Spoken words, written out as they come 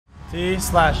T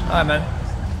slash. Alright, man.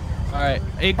 Alright.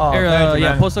 Thank you, yeah,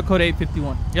 man. postal code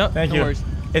 851. Yep. Thank no you. worries.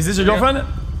 Is this your girlfriend?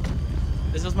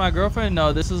 This is my girlfriend?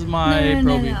 No, this is my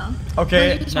Proby. No.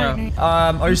 Okay. No.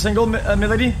 Are you single,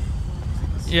 milady?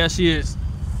 Yeah, she is.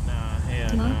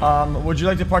 Would you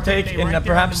like to partake in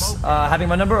perhaps having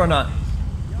my number or not?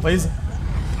 Please.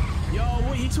 Yo,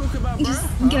 what you talking about, bro? Just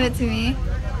give it to me.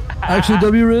 Actually,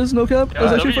 W RIZZ, no cap.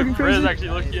 That's actually fucking W RIZZ crazy. actually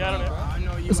look, yeah, I don't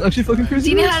know. That's actually fucking crazy.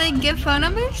 Do you know how to give phone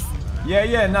numbers?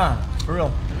 Yeah, nah, for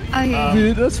real. Okay.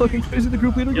 Dude, that's fucking crazy. The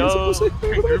group leader gets Yo, some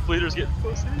pussy. group leaders getting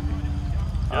pussy.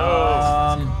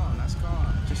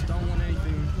 Just don't want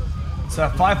anything. So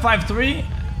 553,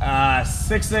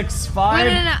 665.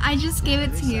 No. I just gave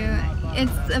it to you.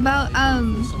 It's about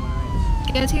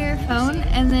go to your phone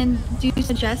and then do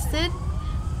suggested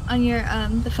on your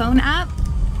the phone app,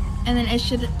 and then it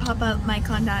should pop up my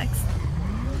contacts.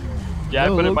 Yeah, I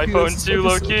put it in my phone too,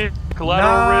 low key.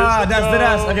 Collateral Nah, RIZZ. that's the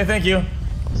ass. Okay, thank you.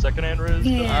 Second-hand RIZZ.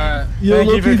 Yeah. Alright. Yo, Thank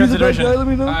you Loki, for your if you're the bad consideration. guy, let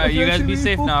me know. Alright, If you you're guys actually be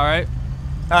safe cool. now, alright?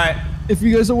 Alright. If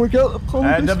you guys don't work out, call me.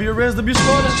 please. W RIZZ, W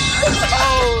squad.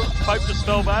 Oh, pipe just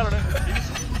fell bad on it.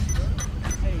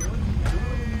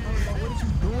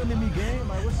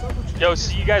 Yo,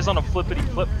 see you guys on a flippity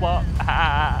flip flop.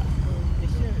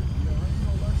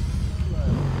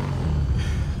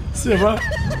 See ya, bro.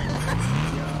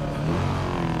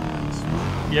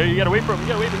 Yeah, you gotta wait for him. You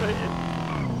gotta wait for him.